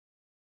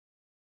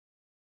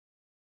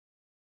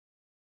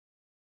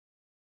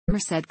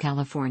Merced,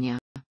 California.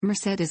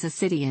 Merced is a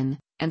city in,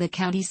 and the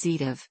county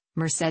seat of,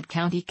 Merced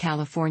County,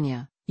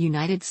 California,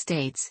 United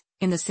States,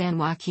 in the San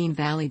Joaquin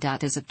Valley.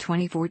 As of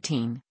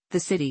 2014, the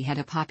city had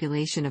a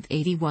population of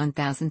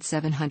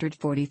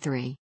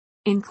 81,743.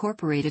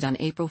 Incorporated on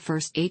April 1,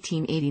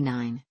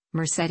 1889,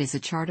 Merced is a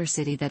charter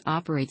city that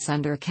operates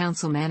under a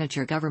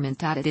council-manager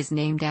government. It is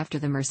named after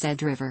the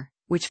Merced River,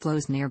 which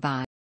flows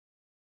nearby.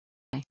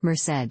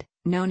 Merced,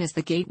 known as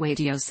the Gateway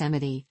to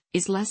Yosemite,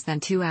 is less than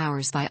 2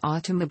 hours by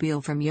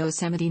automobile from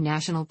Yosemite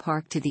National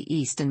Park to the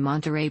east and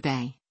Monterey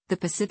Bay, the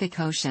Pacific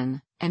Ocean,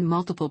 and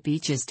multiple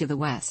beaches to the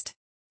west.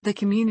 The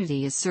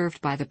community is served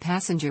by the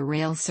passenger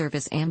rail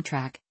service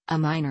Amtrak, a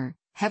minor,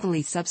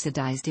 heavily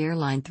subsidized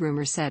airline through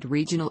Merced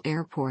Regional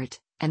Airport,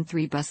 and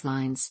 3 bus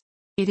lines.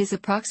 It is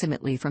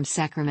approximately from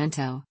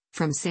Sacramento,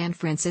 from San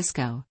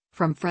Francisco,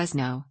 from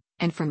Fresno,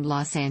 and from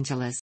Los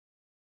Angeles.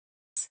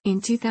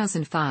 In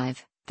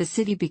 2005, the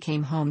city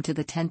became home to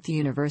the 10th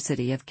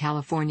University of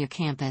California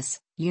campus,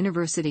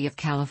 University of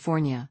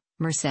California,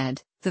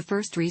 Merced, the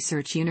first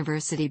research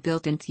university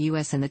built in the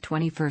U.S. in the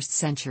 21st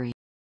century.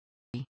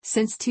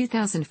 Since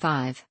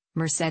 2005,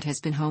 Merced has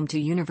been home to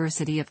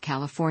University of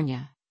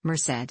California,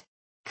 Merced.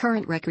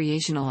 Current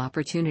recreational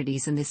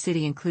opportunities in the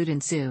city include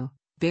an zoo,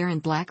 Bear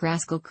and Black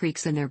Rascal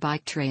Creeks and their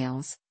bike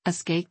trails, a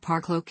skate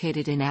park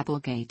located in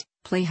Applegate,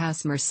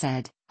 Playhouse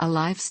Merced, a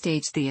live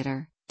stage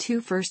theater, 2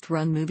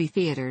 first-run movie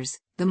theaters,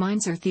 the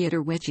Meinzer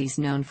Theater which is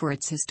known for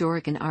its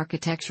historic and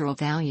architectural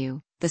value,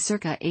 the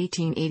circa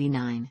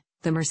 1889,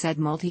 the Merced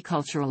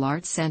Multicultural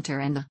Arts Center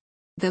and the,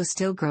 though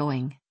still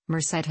growing,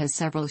 Merced has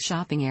several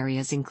shopping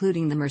areas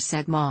including the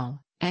Merced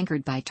Mall,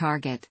 anchored by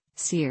Target,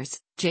 Sears,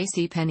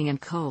 JCPenney and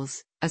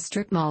Kohl's, a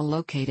strip mall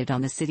located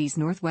on the city's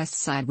northwest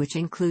side which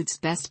includes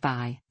Best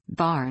Buy,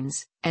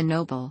 Barnes and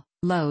Noble,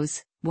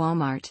 Lowe's,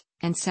 Walmart,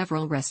 and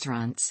several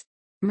restaurants.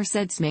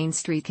 Merced's Main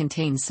Street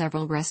contains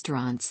several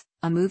restaurants,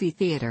 a movie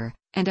theater,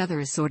 and other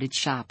assorted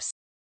shops.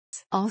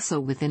 Also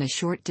within a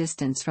short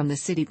distance from the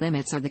city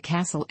limits are the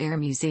Castle Air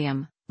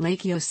Museum,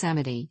 Lake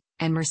Yosemite,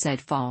 and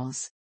Merced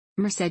Falls.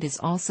 Merced is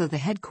also the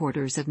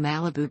headquarters of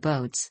Malibu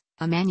Boats,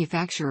 a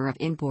manufacturer of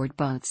inboard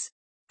boats.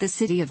 The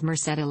city of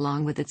Merced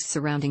along with its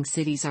surrounding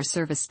cities are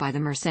serviced by the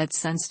Merced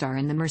Sun-Star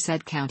and the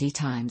Merced County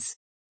Times.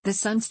 The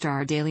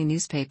Sun-Star daily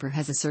newspaper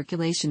has a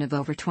circulation of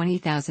over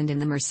 20,000 in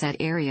the Merced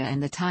area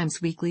and the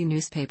Times weekly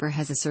newspaper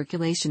has a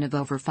circulation of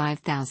over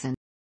 5,000.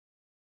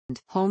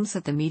 Homes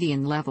at the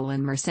median level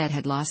in Merced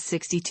had lost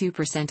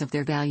 62% of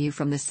their value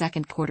from the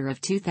second quarter of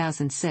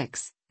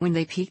 2006, when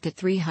they peaked at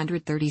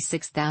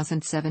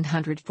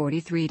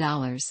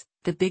 $336,743,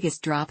 the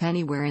biggest drop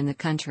anywhere in the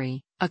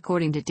country,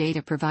 according to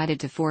data provided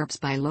to Forbes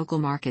by Local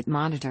Market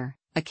Monitor,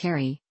 a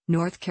Cary,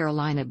 North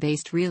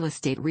Carolina-based real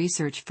estate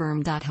research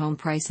firm. Home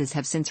prices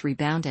have since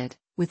rebounded,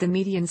 with the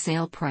median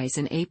sale price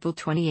in April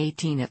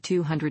 2018 at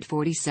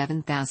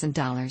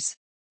 $247,000.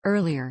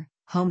 Earlier,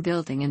 home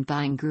building and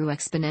buying grew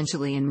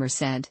exponentially in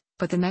Merced,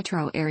 but the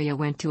metro area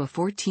went to a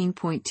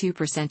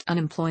 14.2%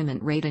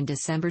 unemployment rate in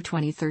December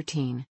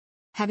 2013.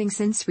 Having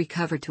since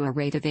recovered to a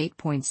rate of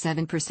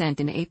 8.7%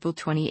 in April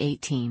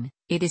 2018,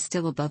 it is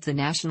still above the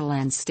national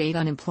and state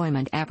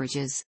unemployment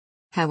averages.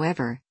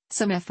 However,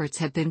 some efforts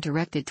have been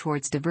directed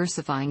towards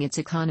diversifying its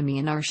economy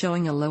and are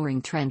showing a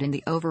lowering trend in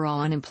the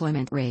overall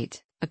unemployment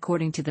rate,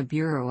 according to the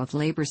Bureau of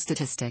Labor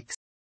Statistics.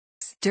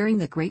 During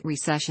the Great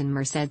Recession,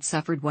 Merced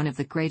suffered one of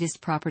the greatest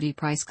property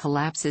price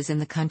collapses in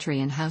the country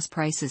and house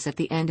prices at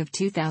the end of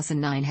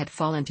 2009 had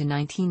fallen to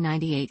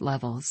 1998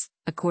 levels,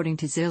 according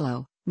to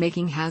Zillow,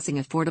 making housing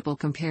affordable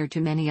compared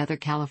to many other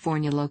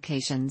California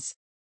locations.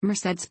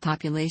 Merced's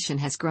population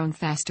has grown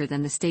faster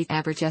than the state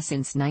average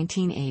since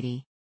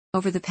 1980.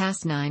 Over the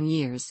past 9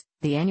 years,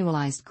 the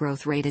annualized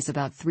growth rate is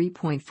about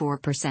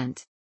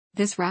 3.4%.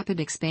 This rapid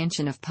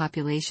expansion of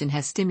population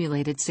has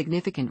stimulated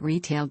significant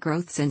retail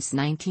growth since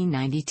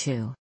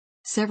 1992.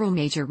 Several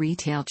major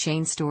retail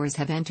chain stores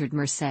have entered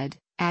Merced,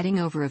 adding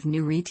over of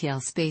new retail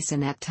space in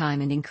that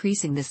time and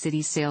increasing the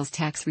city's sales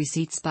tax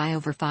receipts by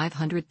over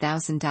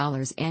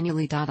 $500,000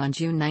 annually. On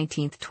June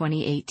 19,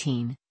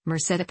 2018,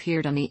 Merced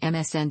appeared on the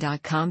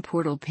MSN.com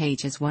portal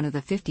page as one of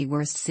the 50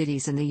 worst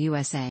cities in the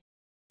USA.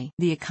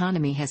 The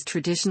economy has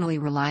traditionally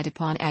relied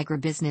upon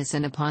agribusiness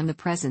and upon the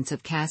presence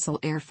of Castle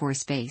Air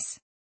Force Base.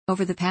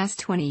 Over the past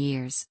 20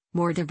 years,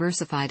 more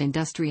diversified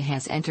industry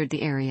has entered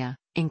the area,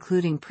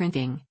 including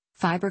printing,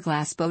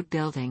 fiberglass boat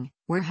building,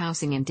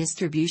 warehousing and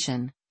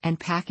distribution, and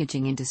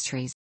packaging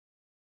industries.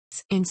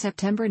 In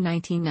September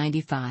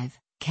 1995,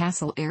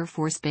 Castle Air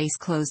Force Base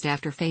closed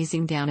after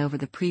phasing down over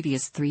the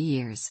previous 3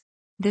 years.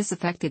 This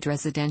affected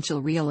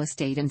residential real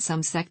estate and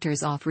some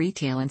sectors off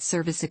retail and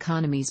service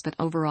economies, but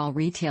overall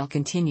retail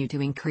continued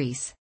to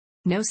increase.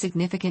 No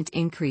significant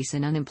increase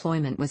in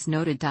unemployment was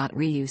noted.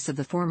 Reuse of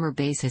the former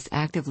base is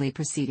actively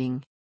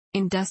proceeding.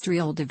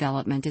 Industrial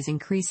development is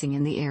increasing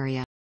in the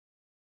area.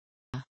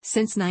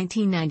 Since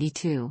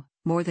 1992,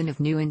 more than of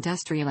new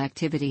industrial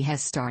activity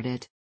has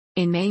started.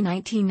 In May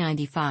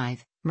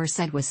 1995,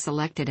 Merced was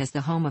selected as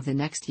the home of the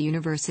next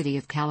University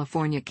of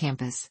California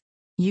campus.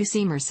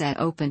 UC Merced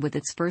opened with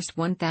its first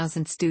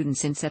 1,000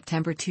 students in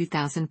September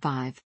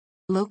 2005.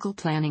 Local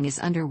planning is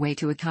underway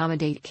to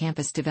accommodate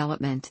campus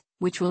development,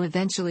 which will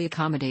eventually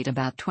accommodate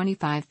about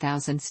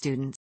 25,000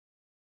 students.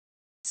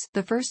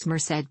 The first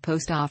Merced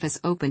post office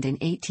opened in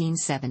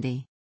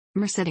 1870.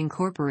 Merced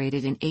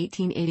incorporated in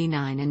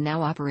 1889 and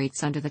now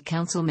operates under the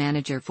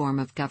council-manager form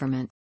of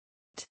government.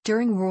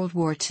 During World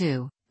War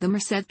II, the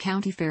Merced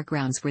County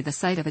Fairgrounds were the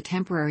site of a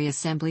temporary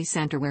assembly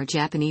center where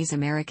Japanese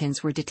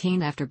Americans were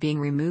detained after being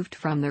removed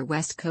from their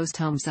West Coast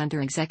homes under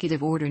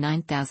Executive Order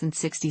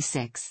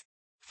 9066.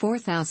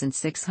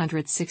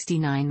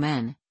 4,669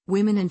 men,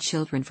 women and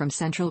children from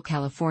Central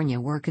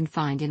California were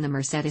confined in the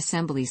Merced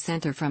Assembly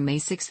Center from May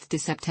 6 to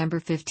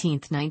September 15,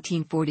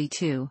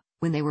 1942,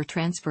 when they were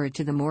transferred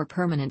to the more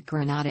permanent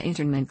Granada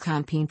Internment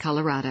Camp in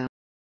Colorado.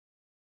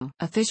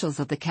 Officials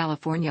of the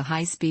California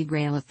High-Speed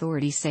Rail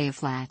Authority say a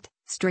flat,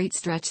 straight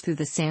stretch through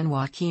the San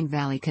Joaquin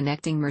Valley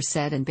connecting Merced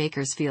and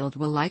Bakersfield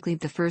will likely be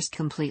the first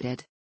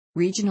completed.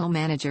 Regional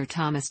Manager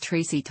Thomas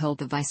Tracy told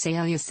the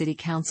Visalia City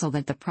Council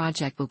that the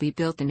project will be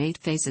built in 8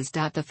 phases.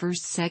 The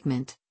first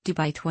segment, due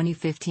by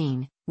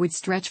 2015, would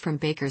stretch from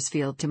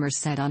Bakersfield to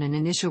Merced on an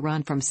initial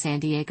run from San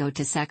Diego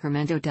to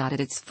Sacramento.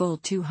 At its full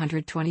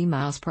 220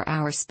 miles per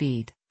hour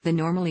speed, the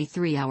normally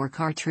 3-hour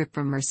car trip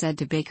from Merced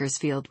to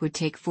Bakersfield would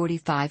take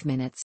 45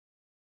 minutes.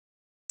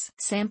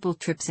 Sample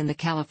trips in the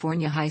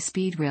California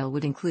High-Speed Rail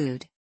would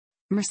include: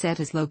 Merced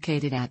is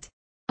located at.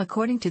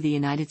 According to the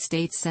United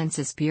States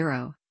Census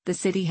Bureau, the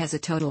city has a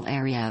total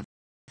area of.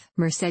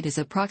 Merced is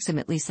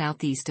approximately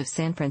southeast of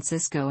San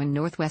Francisco and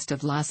northwest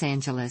of Los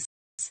Angeles.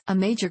 A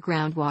major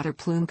groundwater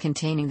plume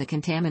containing the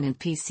contaminant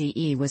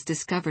PCE was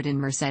discovered in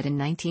Merced in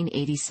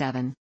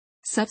 1987.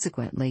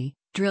 Subsequently,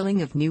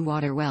 drilling of new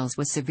water wells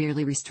was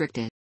severely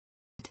restricted.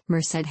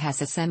 Merced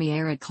has a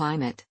semi-arid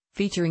climate,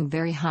 featuring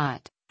very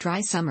hot,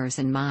 dry summers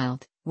and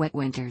mild, wet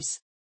winters.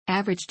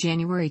 Average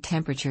January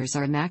temperatures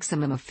are a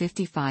maximum of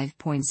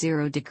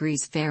 55.0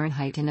 degrees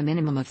Fahrenheit and a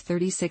minimum of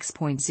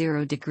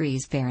 36.0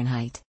 degrees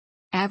Fahrenheit.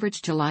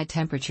 Average July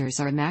temperatures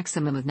are a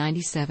maximum of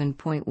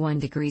 97.1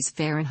 degrees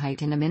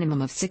Fahrenheit and a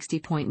minimum of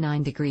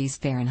 60.9 degrees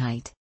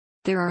Fahrenheit.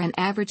 There are an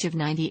average of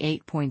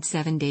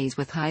 98.7 days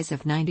with highs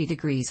of 90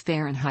 degrees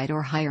Fahrenheit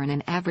or higher and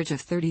an average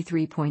of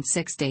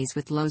 33.6 days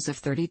with lows of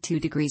 32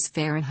 degrees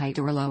Fahrenheit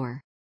or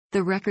lower.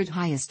 The record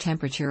highest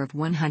temperature of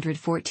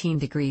 114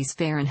 degrees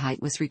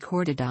Fahrenheit was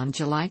recorded on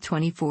July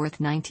 24,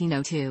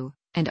 1902,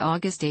 and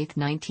August 8,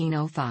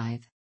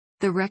 1905.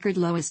 The record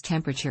lowest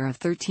temperature of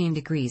 13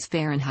 degrees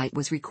Fahrenheit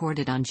was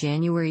recorded on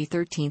January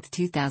 13,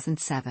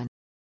 2007.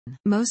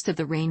 Most of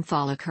the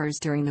rainfall occurs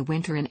during the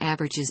winter and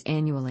averages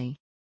annually.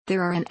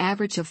 There are an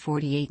average of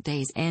 48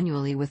 days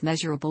annually with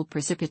measurable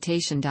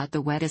precipitation.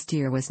 The wettest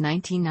year was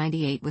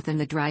 1998 and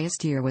the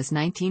driest year was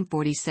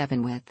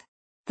 1947 with.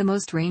 The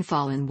most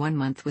rainfall in 1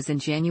 month was in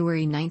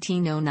January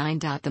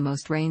 1909. The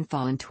most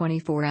rainfall in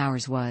 24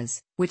 hours was,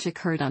 which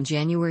occurred on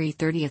January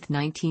 30,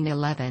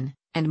 1911,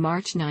 and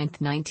March 9,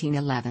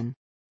 1911.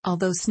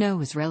 Although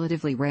snow is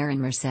relatively rare in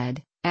Merced,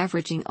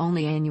 averaging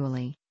only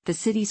annually, the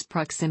city's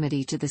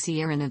proximity to the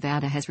Sierra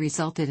Nevada has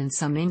resulted in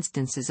some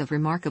instances of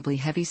remarkably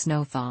heavy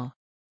snowfall.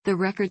 The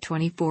record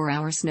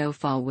 24-hour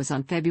snowfall was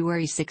on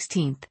February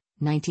 16,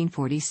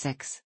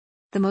 1946.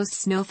 The most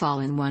snowfall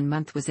in 1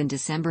 month was in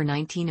December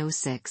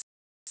 1906.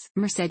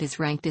 Merced is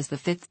ranked as the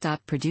 5th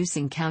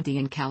top-producing county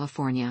in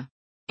California.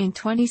 In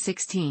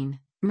 2016,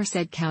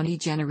 Merced County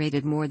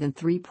generated more than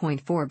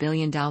 $3.4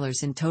 billion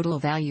in total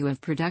value of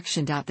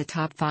production. The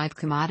top 5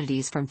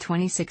 commodities from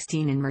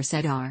 2016 in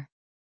Merced are.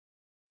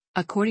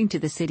 According to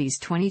the city's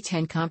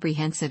 2010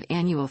 Comprehensive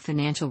Annual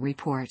Financial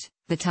Report,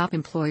 the top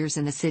employers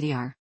in the city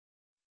are.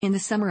 In the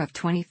summer of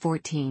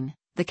 2014,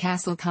 the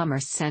Castle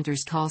Commerce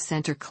Center's call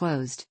center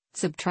closed,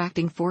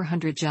 subtracting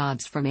 400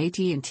 jobs from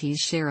AT&T's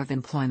share of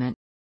employment.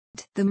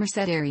 The Merced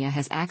area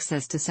has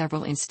access to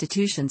several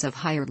institutions of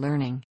higher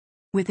learning.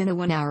 Within a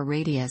 1-hour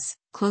radius,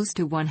 close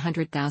to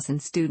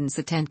 100,000 students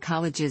attend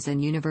colleges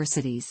and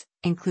universities,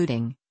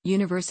 including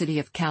University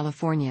of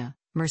California,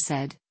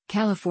 Merced,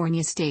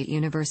 California State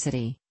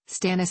University,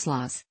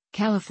 Stanislaus,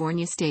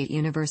 California State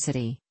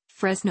University,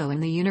 Fresno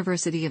and the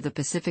University of the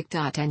Pacific.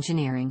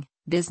 Engineering,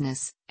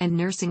 business, and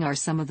nursing are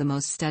some of the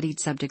most studied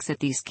subjects at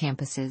these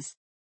campuses.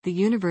 The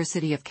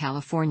University of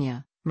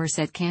California,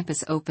 Merced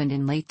campus opened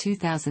in late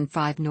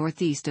 2005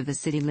 northeast of the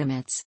city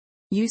limits.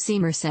 UC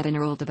Merced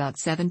enrolled about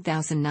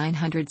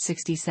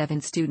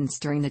 7,967 students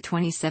during the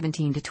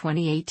 2017 to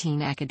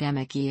 2018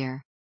 academic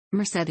year.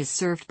 Merced is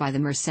served by the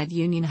Merced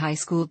Union High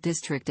School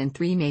District and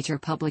 3 major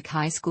public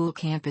high school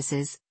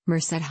campuses,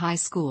 Merced High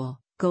School,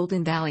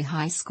 Golden Valley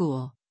High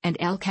School, and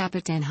El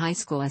Capitan High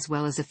School, as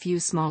well as a few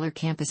smaller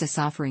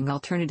campuses offering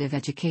alternative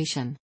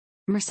education.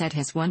 Merced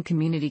has one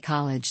community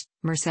college,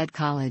 Merced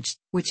College,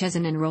 which has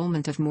an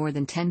enrollment of more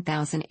than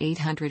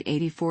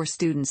 10,884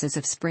 students as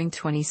of spring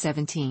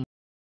 2017.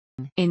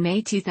 In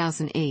May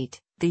 2008,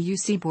 the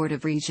UC Board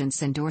of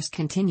Regents endorsed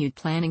continued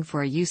planning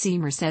for a UC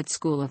Merced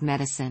School of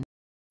Medicine.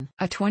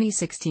 A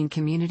 2016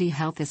 community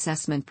health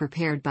assessment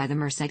prepared by the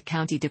Merced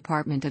County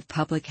Department of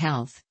Public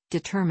Health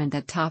determined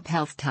that top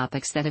health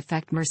topics that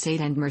affect Merced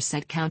and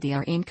Merced County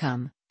are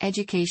income,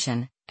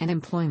 education, and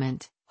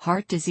employment,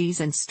 heart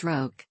disease and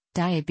stroke,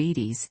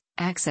 diabetes,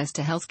 access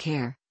to health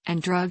care,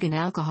 and drug and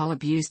alcohol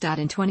abuse.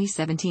 In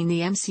 2017,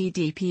 the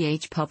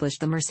MCDPH published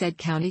the Merced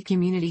County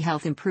Community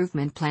Health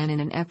Improvement Plan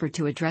in an effort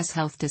to address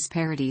health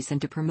disparities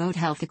and to promote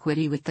health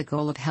equity with the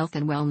goal of health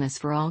and wellness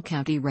for all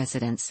county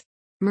residents.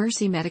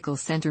 Mercy Medical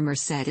Center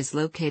Merced is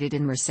located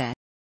in Merced.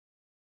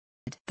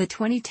 The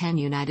 2010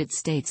 United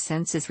States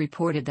Census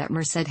reported that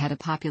Merced had a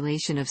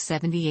population of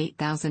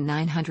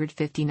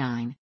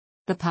 78,959.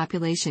 The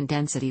population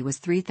density was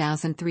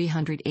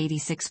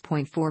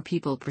 3,386.4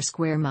 people per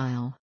square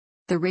mile.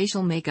 The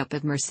racial makeup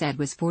of Merced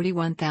was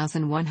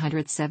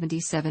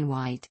 41,177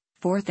 white,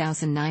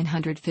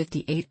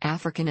 4,958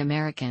 African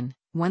American,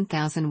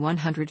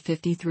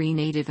 1,153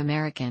 Native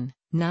American,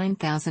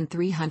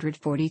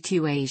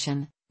 9,342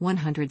 Asian,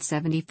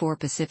 174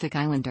 Pacific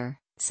Islander,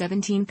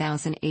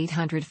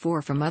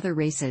 17,804 from other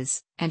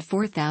races, and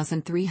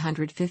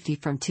 4,350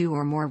 from two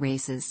or more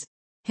races.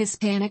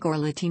 Hispanic or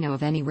Latino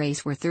of any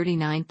race were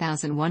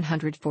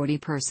 39,140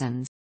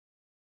 persons.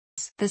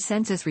 The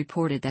census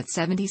reported that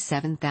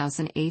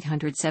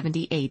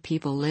 77,878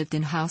 people lived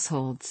in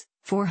households,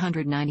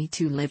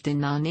 492 lived in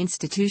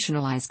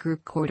non-institutionalized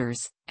group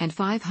quarters, and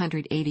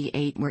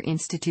 588 were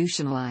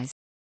institutionalized.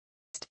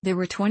 There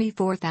were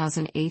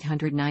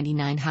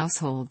 24,899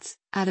 households,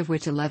 out of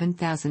which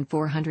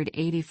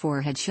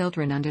 11,484 had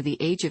children under the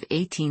age of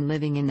 18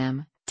 living in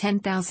them,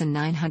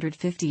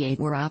 10,958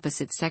 were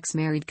opposite-sex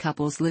married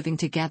couples living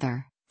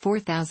together,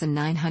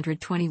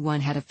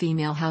 4,921 had a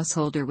female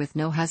householder with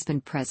no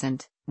husband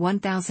present,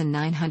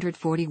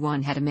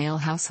 1,941 had a male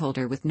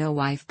householder with no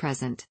wife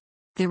present.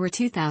 There were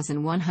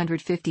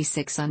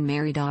 2,156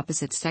 unmarried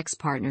opposite-sex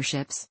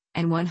partnerships,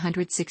 and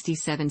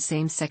 167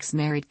 same-sex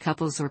married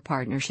couples or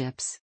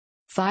partnerships.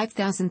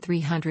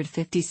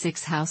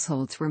 5,356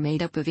 households were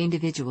made up of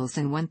individuals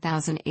and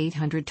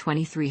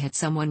 1,823 had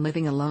someone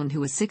living alone who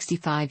was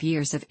 65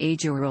 years of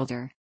age or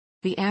older.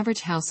 The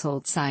average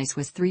household size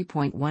was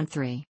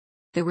 3.13.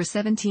 There were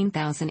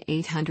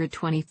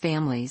 17,820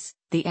 families,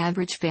 the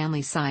average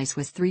family size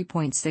was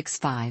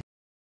 3.65.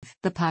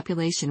 The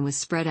population was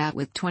spread out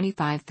with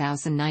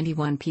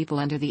 25,091 people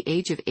under the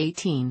age of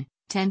 18,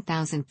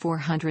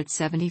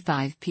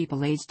 10,475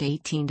 people aged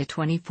 18 to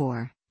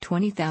 24,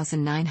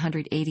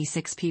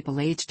 20,986 people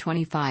aged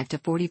 25 to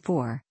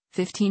 44,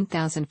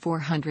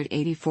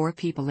 15,484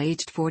 people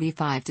aged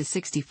 45 to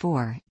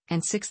 64,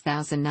 and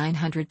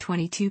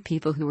 6,922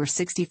 people who were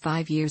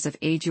 65 years of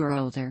age or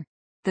older.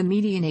 The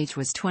median age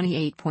was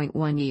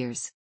 28.1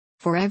 years.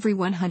 For every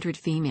 100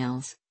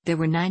 females, there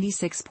were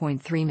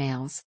 96.3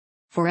 males.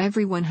 For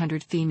every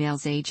 100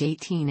 females age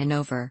 18 and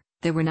over,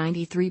 there were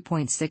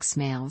 93.6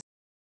 males.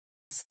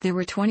 There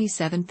were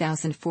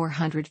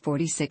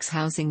 27,446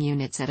 housing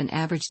units at an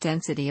average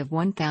density of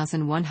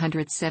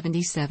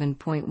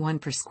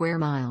 1,177.1 per square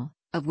mile,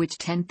 of which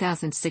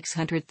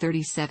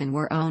 10,637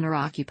 were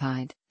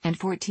owner-occupied, and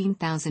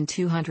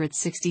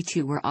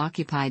 14,262 were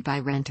occupied by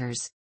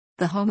renters.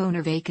 The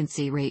homeowner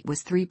vacancy rate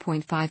was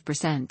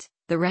 3.5%,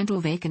 the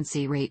rental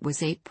vacancy rate was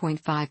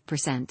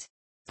 8.5%.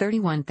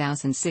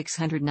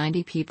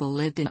 31,690 people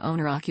lived in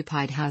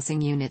owner-occupied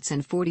housing units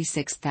and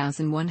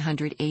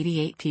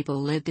 46,188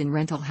 people lived in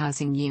rental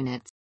housing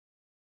units.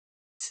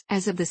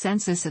 As of the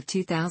census of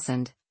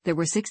 2000, there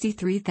were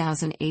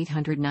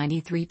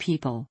 63,893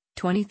 people,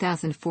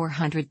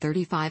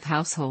 20,435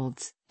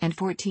 households, and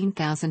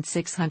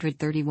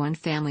 14,631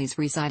 families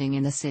residing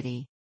in the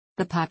city.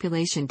 The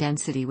population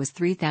density was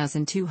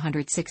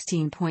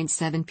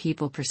 3,216.7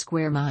 people per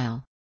square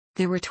mile.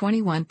 There were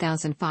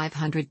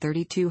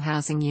 21,532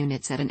 housing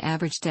units at an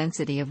average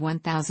density of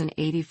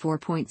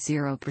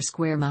 1,084.0 per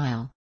square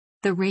mile.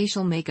 The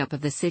racial makeup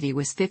of the city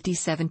was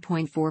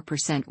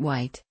 57.4%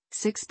 white,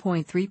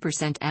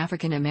 6.3%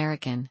 African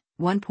American,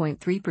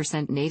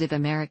 1.3% Native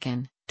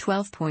American,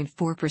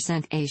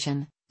 12.4%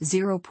 Asian,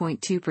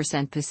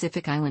 0.2%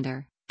 Pacific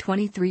Islander,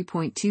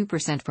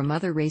 23.2% from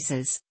other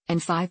races,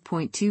 and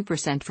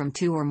 5.2% from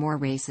two or more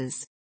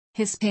races.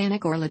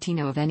 Hispanic or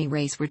Latino of any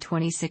race were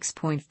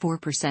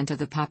 26.4% of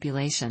the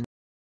population.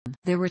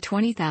 There were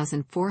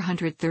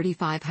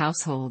 20,435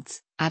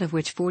 households, out of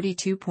which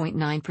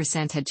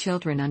 42.9% had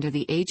children under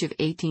the age of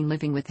 18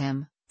 living with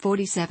them,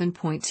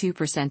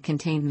 47.2%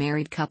 contained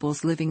married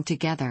couples living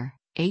together,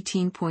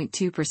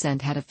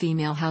 18.2% had a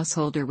female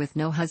householder with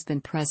no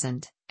husband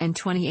present, and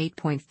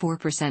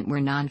 28.4% were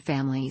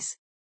non-families.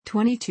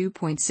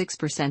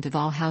 22.6% of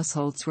all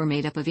households were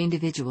made up of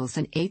individuals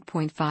and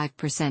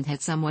 8.5%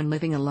 had someone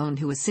living alone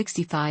who was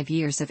 65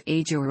 years of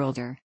age or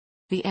older.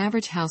 The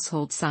average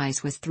household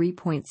size was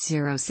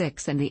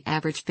 3.06 and the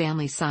average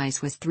family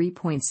size was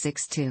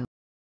 3.62.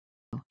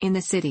 In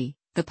the city,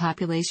 the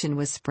population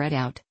was spread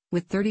out,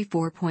 with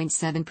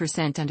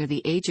 34.7% under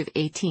the age of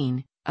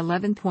 18,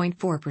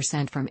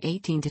 11.4% from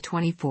 18 to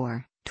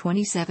 24,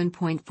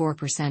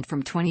 27.4%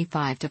 from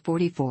 25 to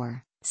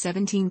 44,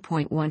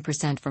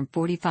 17.1% from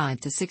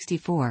 45 to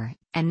 64,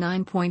 and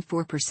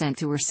 9.4%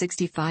 who were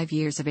 65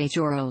 years of age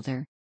or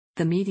older.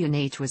 The median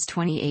age was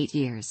 28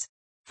 years.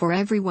 For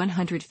every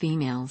 100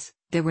 females,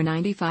 there were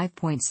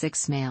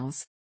 95.6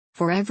 males.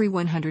 For every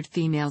 100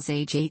 females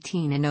age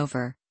 18 and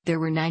over, there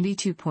were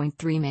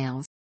 92.3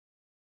 males.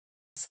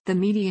 The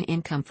median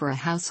income for a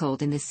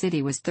household in the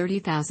city was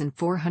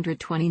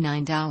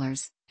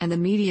 $30,429, and the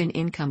median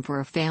income for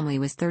a family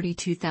was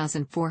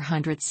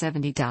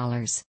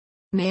 $32,470.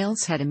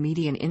 Males had a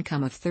median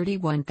income of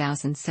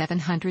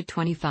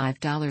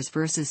 $31,725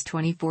 versus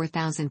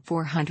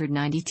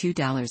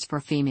 $24,492 for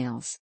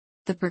females.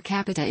 The per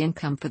capita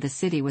income for the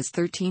city was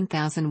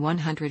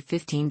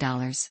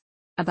 $13,115.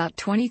 About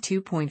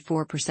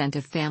 22.4%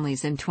 of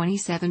families and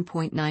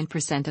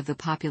 27.9% of the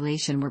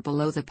population were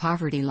below the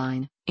poverty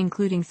line,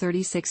 including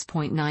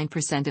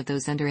 36.9% of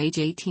those under age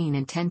 18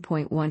 and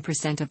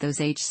 10.1% of those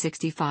age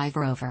 65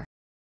 or over.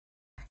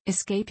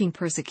 Escaping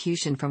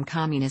persecution from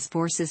communist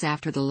forces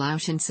after the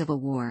Laotian Civil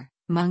War,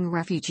 Hmong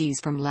refugees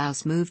from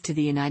Laos moved to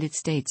the United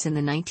States in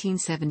the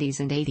 1970s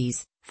and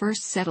 80s,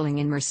 first settling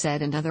in Merced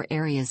and other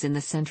areas in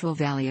the Central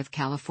Valley of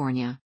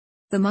California.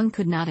 The Hmong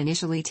could not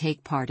initially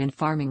take part in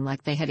farming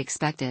like they had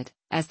expected,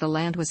 as the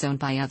land was owned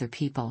by other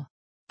people.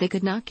 They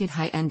could not get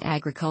high-end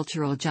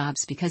agricultural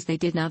jobs because they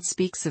did not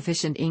speak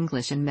sufficient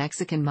English, and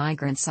Mexican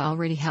migrants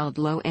already held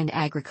low-end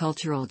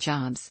agricultural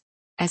jobs.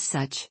 As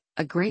such,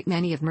 a great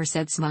many of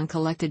Merced's Hmong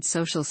collected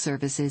social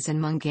services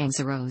and Hmong gangs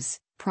arose,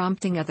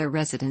 prompting other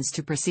residents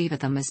to perceive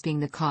them as being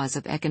the cause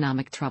of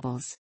economic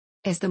troubles.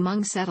 As the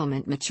Hmong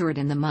settlement matured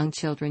and the Hmong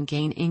children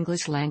gained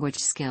English language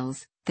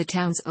skills, the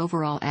town's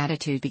overall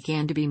attitude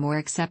began to be more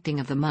accepting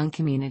of the Hmong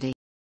community.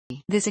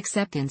 This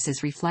acceptance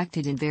is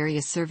reflected in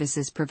various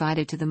services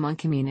provided to the Hmong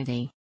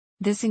community.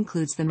 This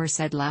includes the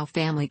Merced Lao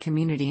Family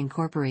Community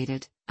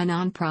Incorporated, a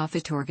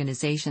non-profit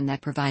organization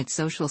that provides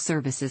social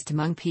services to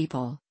Hmong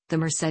people, the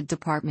Merced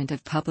Department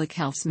of Public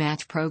Health's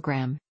Match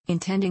Program,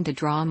 intending to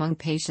draw Hmong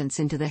patients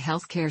into the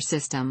healthcare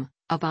system,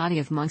 a body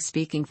of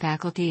Hmong-speaking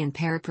faculty and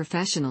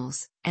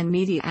paraprofessionals, and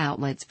media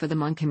outlets for the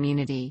Hmong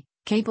community.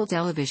 Cable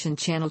television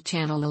channel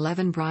Channel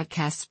 11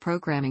 broadcasts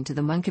programming to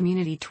the Hmong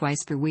community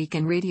twice per week,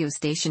 and radio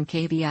station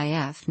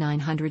KBIF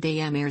 900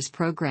 AM airs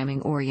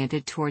programming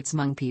oriented towards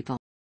Hmong people.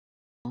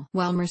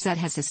 While Merced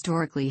has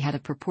historically had a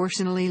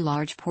proportionally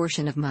large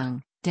portion of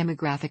Hmong,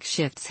 demographic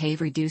shifts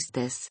have reduced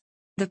this.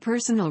 The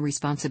Personal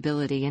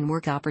Responsibility and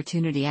Work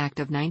Opportunity Act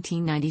of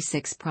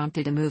 1996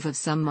 prompted a move of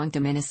some Hmong to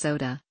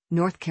Minnesota,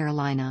 North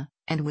Carolina,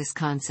 and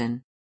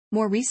Wisconsin.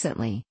 More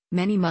recently,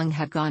 many Hmong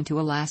have gone to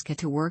Alaska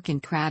to work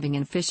in crabbing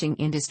and fishing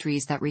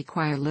industries that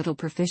require little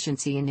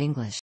proficiency in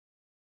English.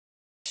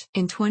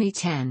 In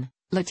 2010,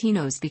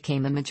 Latinos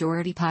became a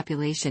majority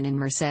population in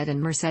Merced and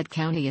Merced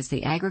County as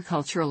the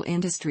agricultural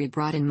industry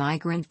brought in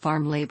migrant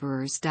farm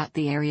laborers.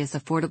 The area's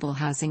affordable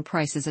housing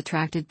prices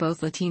attracted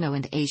both Latino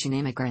and Asian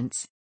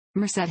immigrants.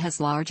 Merced has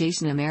large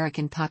Asian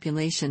American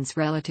populations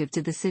relative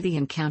to the city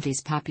and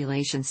county's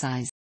population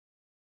size.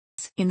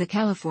 In the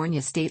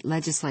California state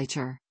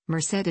legislature,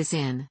 Merced is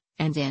in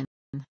the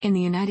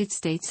United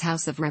States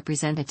House of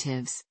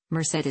Representatives,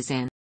 Merced is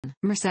in.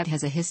 Merced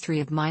has a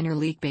history of minor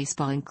league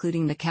baseball,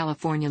 including the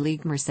California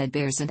League Merced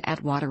Bears and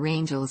Atwater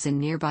Angels in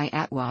nearby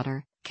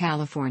Atwater,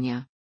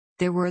 California.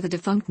 There were the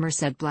defunct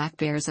Merced Black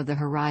Bears of the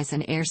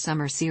Horizon Air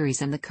Summer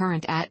Series and the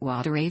current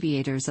Atwater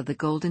Aviators of the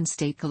Golden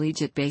State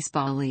Collegiate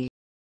Baseball League.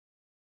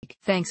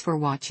 Thanks for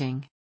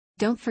watching.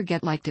 Don't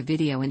forget to like the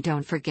video and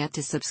don't forget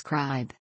to subscribe.